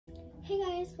Hey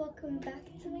guys, welcome back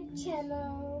to my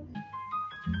channel.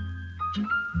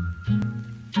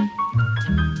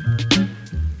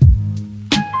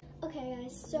 Okay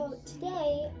guys, so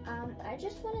today I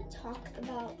just want to talk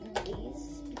about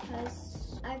these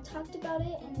because I've talked about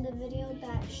it in the video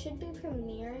that should be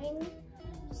premiering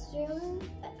soon.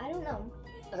 I don't know,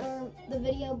 or the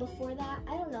video before that,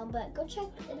 I don't know, but go check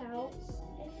it out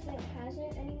if it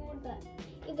hasn't anywhere. But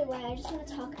either way, I just want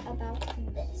to talk about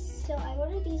this. So I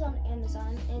ordered these on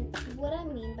Amazon, and what I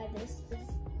mean by this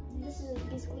is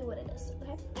basically what it is,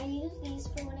 okay? I use these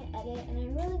for when I edit, and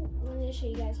I really wanted to show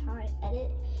you guys how I edit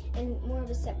in more of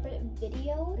a separate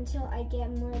video until I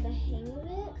get more of the hang of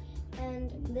it.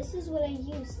 And this is what I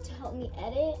use to help me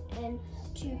edit and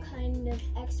to kind of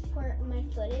export my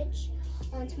footage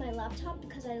onto my laptop,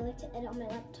 because I like to edit on my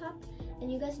laptop.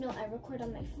 And you guys know I record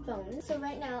on my phone. So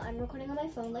right now I'm recording on my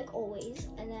phone like always,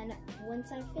 and then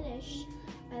once I finish,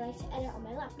 I like to edit on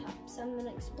my laptop. So I'm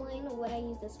gonna explain what I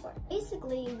use this for.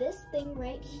 Basically, this thing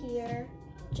right here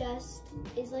just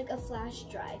is like a flash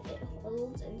drive. It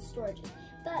holds and storages.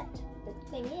 But the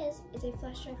thing is, it's a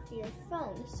flash drive for your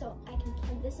phone. So I can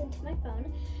plug this into my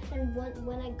phone, and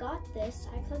when I got this,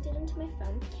 I plugged it into my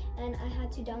phone, and I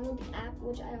had to download the app,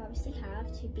 which I obviously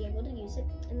have to be able to use it.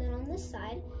 And then on this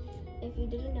side, if you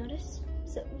didn't notice,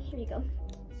 so here you go.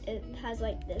 It has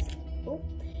like this,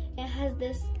 it has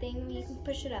this thing you can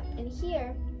push it up. And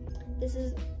here, this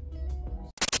is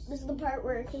the part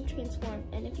where it can transform.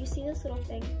 And if you see this little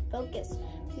thing, focus,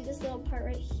 see this little part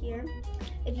right here,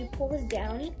 if you pull this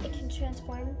down, it can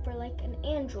transform for like an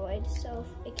Android. So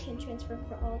it can transfer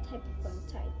for all type of phone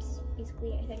types,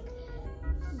 basically, I think.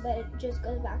 But it just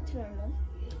goes back to normal.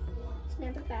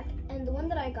 Snap it back. And the one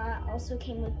that I got also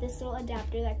came with this little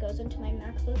adapter that goes into my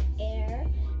MacBook Air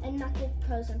and MacBook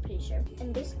Pros, I'm pretty sure.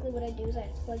 And basically what I do is I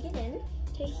plug it in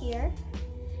to here,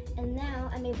 and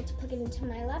now I'm able to plug it into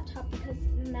my laptop, because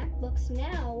MacBooks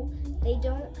now, they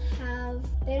don't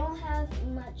have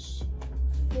much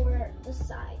for the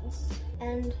sides,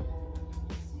 and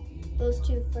those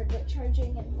two for the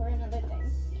charging and for another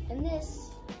thing. And this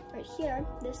right here,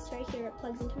 it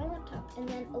plugs into my laptop, and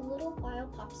then a little file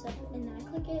pops up, and then I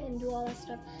click it and do all that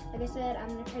stuff. Like I said, I'm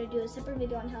gonna try to do a separate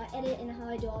video on how I edit and how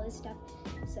I do all this stuff.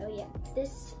 So yeah,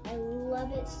 this, I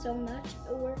love it so much.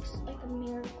 It works like a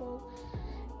miracle.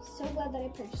 So glad that I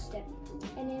purchased it.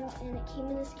 And it came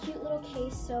in this cute little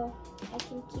case, so I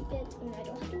can keep it and I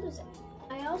don't have to lose it.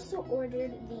 I also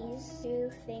ordered these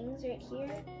two things right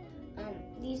here.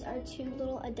 These are two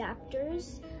little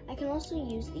adapters. I can also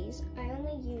use these. I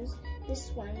only use this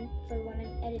one for when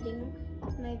I'm editing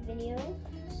my video.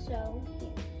 So yeah,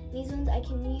 these ones I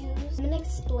can use. I'm gonna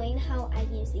explain how I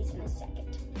use these in a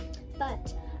second.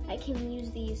 But I can use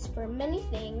these for many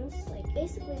things. Like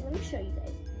basically, let me show you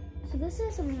guys. So this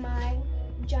is my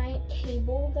giant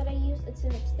cable that I use. It's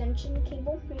an extension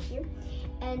cable right here.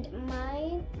 And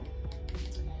how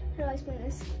do I explain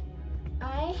this?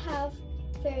 I have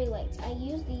fairy lights. I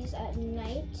use these at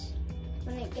night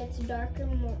when it gets darker,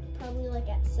 probably like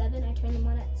at 7. I turn them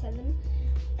on at 7,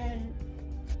 and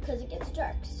because it gets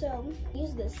dark. So I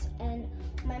use this, and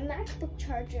my MacBook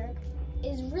charger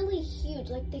is really huge.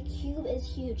 Like the cube is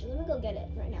huge. Let me go get it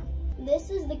right now. This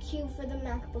is the cube for the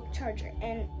MacBook charger,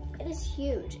 and it is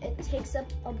huge. It takes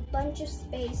up a bunch of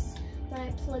space when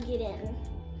I plug it in.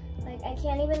 Like I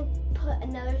can't even put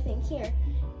another thing here.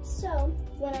 So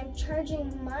when I'm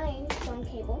charging my phone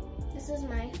cable, this is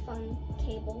my phone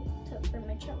cable for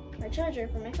my charger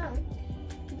for my phone.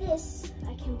 This,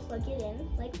 I can plug it in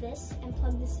like this and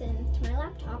plug this into my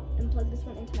laptop and plug this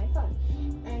one into my phone.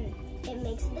 And it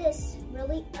makes this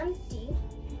really empty.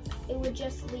 It would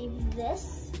just leave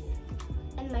this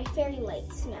and my fairy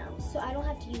lights now. So I don't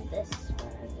have to use this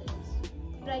when I do this.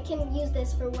 But I can use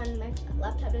this for when my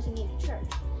laptop doesn't need to charge.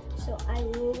 So I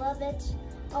love it.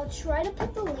 I'll try to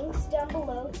put the links down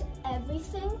below to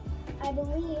everything. I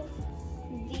believe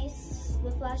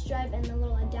the flash drive and the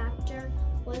little adapter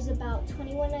was about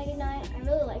 $21.99. I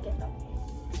really like it though.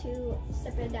 Two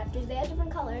separate adapters. They have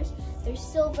different colors. There's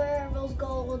silver, rose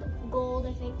gold,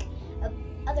 I think.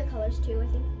 Other colors too, I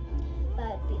think.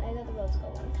 But I got the rose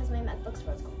gold one because my MacBook's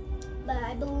rose gold. But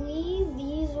I believe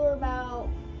these were about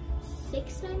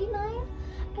 $6.99.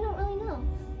 I don't really know.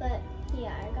 But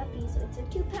yeah, I got these. It's a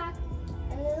 2-pack.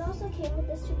 And then it also came with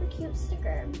this super cute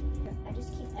sticker. I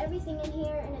just keep everything in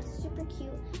here, and it's super cute,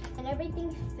 and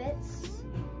everything fits.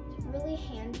 It's really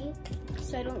handy,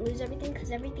 so I don't lose everything,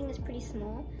 because everything is pretty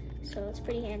small, so it's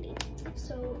pretty handy.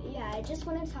 So yeah, I just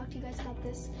wanted to talk to you guys about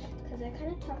this, because I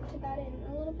kind of talked about it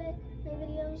in a little bit in my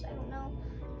videos, I don't know.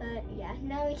 But yeah,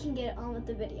 now we can get on with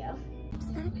the video.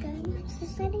 Is that good? Is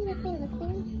this letting me look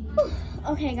weird?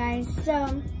 Okay guys,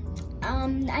 so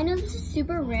I know this is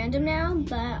super random now,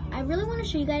 but I really want to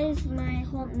show you guys my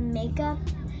whole makeup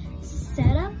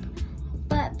setup.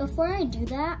 But before I do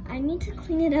that, I need to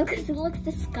clean it up because it looks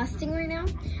disgusting right now.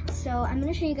 So I'm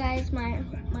gonna show you guys my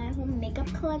whole makeup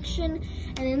collection,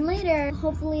 and then later,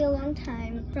 hopefully a long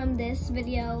time from this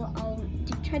video, I'll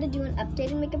try to do an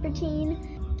updated makeup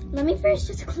routine. Let me first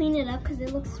just clean it up because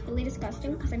it looks really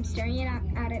disgusting because I'm staring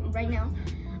at it right now.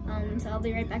 So I'll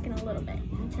be right back in a little bit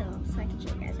so I can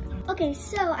show you guys it. Okay,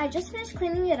 so I just finished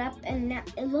cleaning it up and now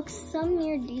it looks some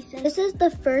near decent. This is the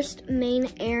first main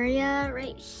area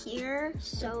right here.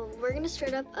 So we're gonna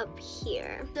start up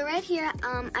here. So right here,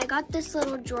 I got this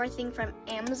little drawer thing from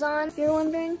Amazon, if you're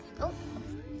wondering. Oh,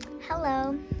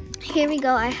 hello. Here we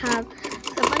go. I have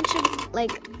a bunch of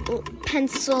like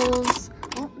pencils.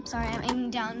 Oh, sorry, I'm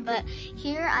aiming down, but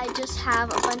here I just have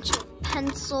a bunch of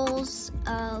pencils,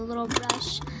 a little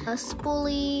brush, a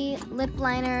spoolie, lip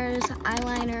liners,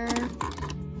 eyeliner,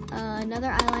 another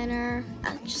eyeliner,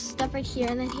 just stuff right here.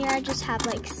 And then here I just have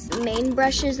like main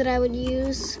brushes that I would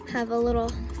use, have a little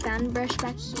fan brush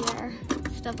back here,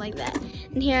 stuff like that.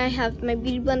 And here I have my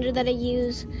beauty blender that I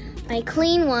use, my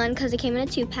clean one because it came in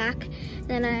a 2-pack.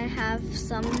 Then I have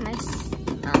some nice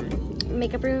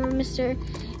makeup remover mister.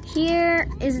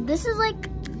 This is like,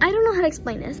 I don't know how to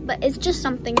explain this, but it's just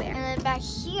something there. And then back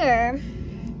here,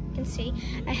 you can see,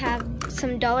 I have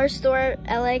some dollar store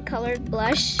LA colored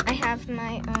blush. I have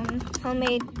my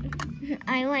homemade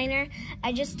eyeliner.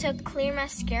 I just took clear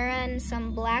mascara and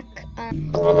some black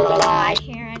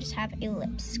here. I just have a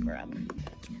lip scrub.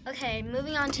 Okay,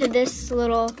 moving on to this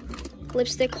little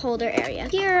lipstick holder area.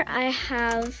 Here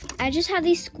I just have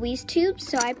these squeeze tubes,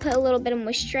 so I put a little bit of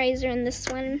moisturizer in this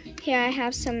one. Here I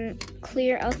have some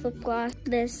clear e.l.f. lip gloss,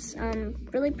 this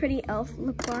really pretty e.l.f.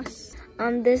 lip gloss,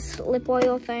 this lip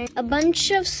oil thing, a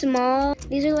bunch of small,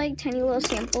 these are like tiny little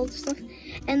samples and stuff,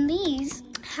 and these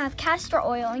have castor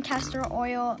oil, and castor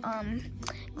oil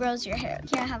grows your hair.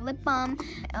 Here I have lip balm,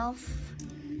 e.l.f.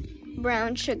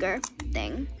 brown sugar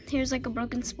thing. Here's like a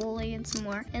broken spoolie and some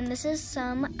more. And this is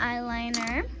some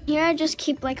eyeliner. Here I just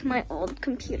keep like my old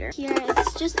computer. Here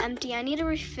it's just empty. I need to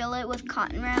refill it with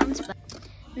cotton rounds.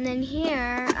 And then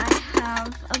here I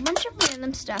have a bunch of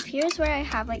random stuff. Here's where I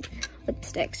have like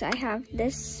lipsticks. I have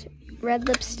this red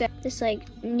lipstick, this like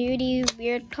nudie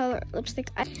weird color lipstick,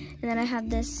 and then I have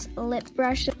this lip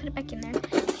brush. Put it back in there.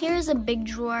 Here's a big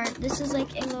drawer. This is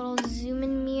like a little zoom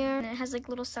in mirror, and it has like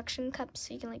little suction cups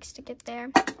so you can like stick it there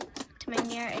to my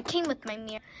mirror. It came with my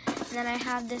mirror. And then I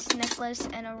have this necklace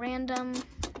and a random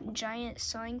giant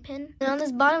sewing pin. And on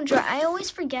this bottom drawer, I always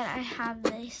forget I have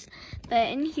this, but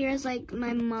in here is like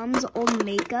my mom's old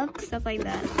makeup, stuff like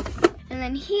that. And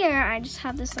then here, I just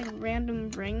have this like random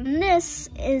ring. And this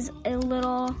is a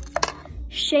little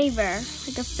shaver,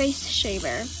 like a face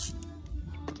shaver. So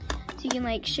you can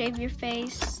like shave your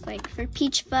face, like for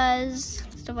peach fuzz,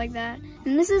 stuff like that.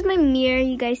 And this is my mirror.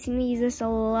 You guys see me use this a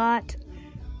lot.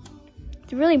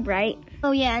 It's really bright.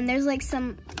 Oh yeah, and there's like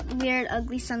some weird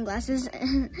ugly sunglasses.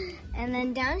 And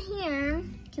then down here,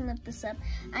 you can lift this up,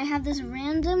 I have this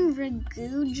random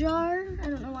ragu jar, I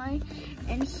don't know why,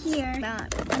 and here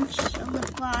got a bunch of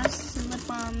lip gloss and lip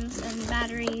balms and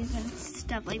batteries and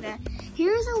stuff like that.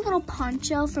 Here's a little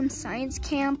poncho from science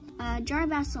camp, a jar of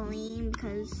Vaseline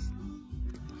because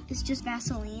it's just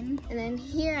Vaseline. And then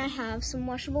here I have some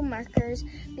washable markers.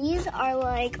 These are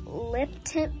like lip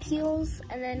tint peels,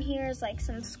 and then here's like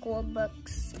some school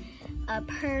books, a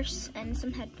purse, and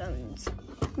some headphones.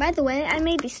 By the way, I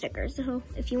made these stickers, so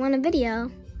if you want a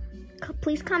video,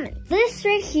 please comment. This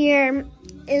right here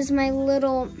is my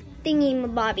little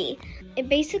thingy-mabobby. It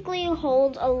basically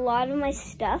holds a lot of my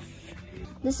stuff.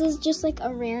 This is just like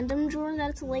a random drawer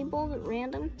that's labeled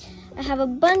random. I have a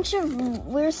bunch of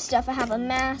weird stuff. I have a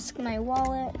mask, my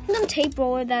wallet, random tape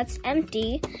roller that's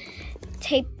empty,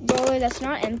 tape roller that's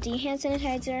not empty, hand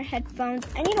sanitizer, headphones.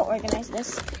 I need to organize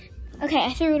this. Okay,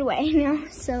 I threw it away now.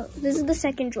 So this is the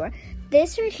second drawer.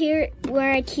 This right here,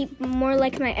 where I keep more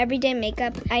like my everyday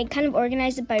makeup, I kind of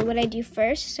organize it by what I do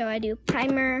first. So I do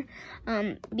primer,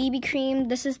 BB cream.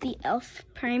 This is the e.l.f.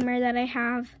 primer that I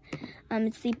have.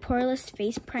 It's the Poreless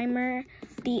Face Primer,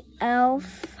 the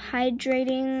e.l.f.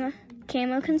 Hydrating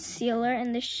Camo Concealer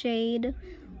in the shade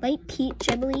Light Peach,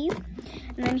 I believe.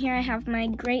 And then here I have my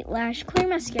Great Lash Clear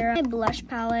Mascara, my blush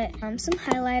palette, some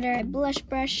highlighter, a blush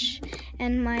brush,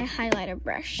 and my highlighter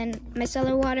brush, and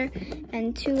micellar water,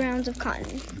 and 2 rounds of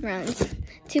cotton rounds,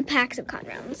 2 packs of cotton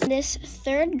rounds. This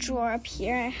third drawer up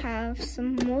here, I have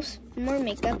some more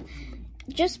makeup.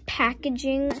 just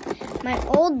packaging my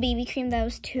old BB cream that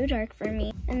was too dark for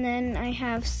me. And then I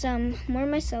have some more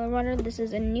micellar water. This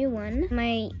is a new one.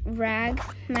 My rag,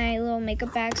 my little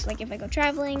makeup bags, like if I go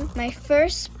traveling. My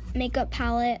first makeup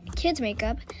palette, kids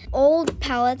makeup. Old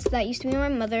palettes that used to be my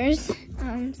mother's.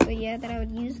 So yeah, that I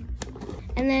would use.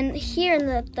 And then here in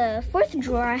the fourth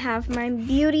drawer, I have my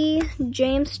Beauty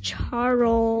James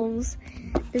Charles.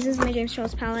 This is my James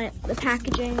Charles palette. The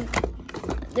packaging,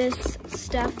 this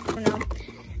stuff, I don't know.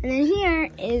 And then here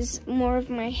is more of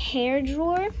my hair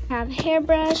drawer. I have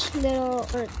hairbrush,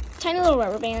 tiny little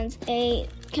rubber bands, a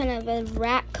kind of a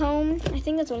rat comb. I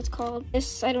think that's what it's called.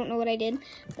 This, I don't know what I did.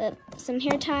 Some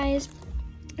hair ties.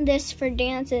 This for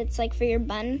dance, it's like for your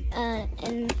bun.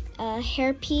 And a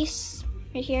hair piece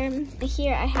right here.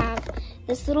 Here I have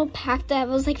this little pack that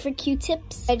was like for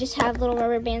Q-tips. I just have little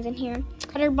rubber bands in here.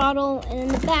 Water bottle, and in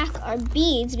the back are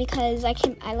beads because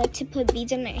I like to put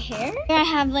beads in my hair. Here I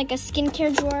have like a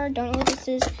skincare drawer. Don't know what this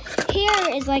is. Here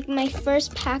is like my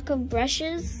first pack of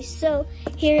brushes. So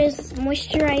here is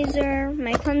moisturizer.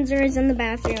 My cleanser is in the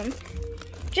bathroom.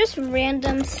 Just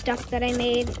random stuff that I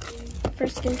made for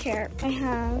skincare. I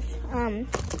have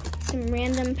some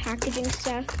random packaging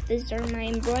stuff. These are my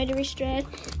embroidery thread.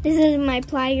 This is my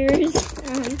pliers.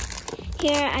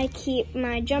 Here I keep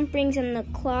my jump rings and the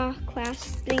claw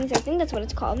clasp things. I think that's what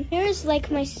it's called. Here's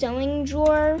like my sewing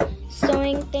drawer,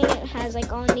 sewing thing. It has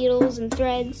like all needles and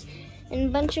threads and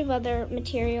a bunch of other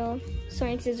material.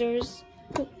 Sewing scissors.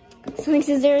 Sewing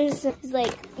scissors.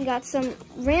 Like, got some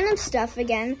random stuff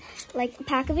again, like a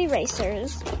pack of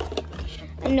erasers,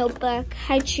 a notebook.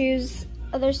 I choose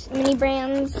other mini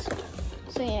brands.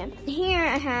 So yeah. Here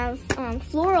I have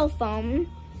floral foam.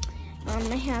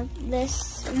 I have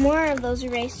more of those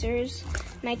erasers,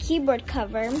 my keyboard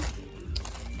cover,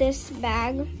 this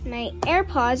bag, my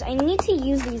AirPods. I need to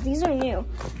use these. These are new.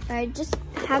 I just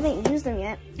haven't used them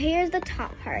yet. Here's the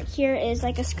top part. Here is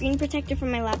like a screen protector for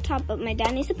my laptop, but my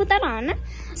dad needs to put that on.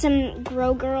 Some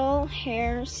Grow Girl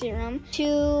hair serum,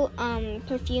 2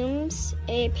 perfumes,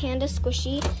 a Panda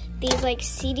Squishy, these like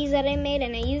CDs that I made,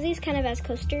 and I use these kind of as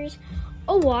coasters.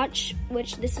 A watch,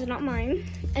 which this is not mine,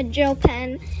 a gel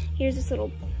pen, here's this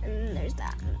little, and there's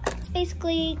that. That's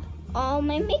basically all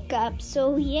my makeup,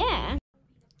 so yeah.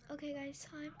 Okay guys,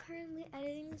 so I'm currently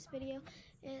editing this video.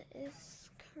 It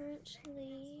is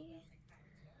currently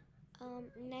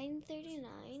 9:39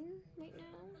 right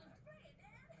now.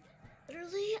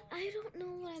 Literally, I don't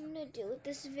know what I'm gonna do with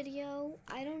this video.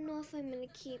 I don't know if I'm gonna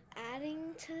keep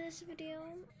adding to this video.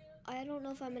 I don't know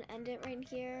if I'm gonna end it right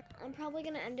here. I'm probably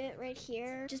gonna end it right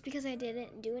here just because I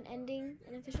didn't do an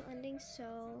official ending.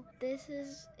 So this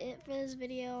is it for this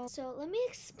video. So let me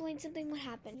explain something what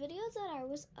happened. Videos that I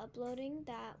was uploading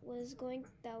that was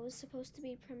supposed to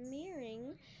be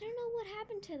premiering. I don't know what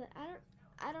happened to that.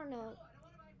 I don't know.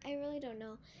 I really don't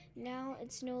know. Now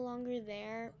it's no longer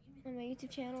there on my YouTube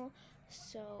channel.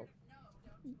 So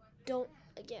don't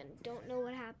know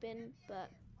what happened,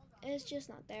 but it's just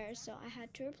not there, so I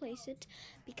had to replace it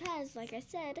because, like I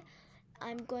said,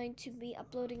 I'm going to be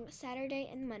uploading Saturday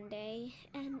and Monday,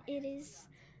 and it is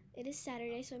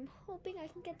Saturday, so I'm hoping I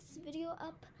can get this video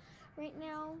up right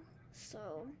now.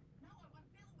 So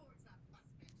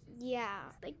yeah,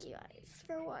 thank you guys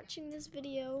for watching this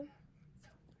video.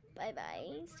 Bye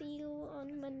bye. See you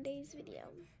on Monday's video.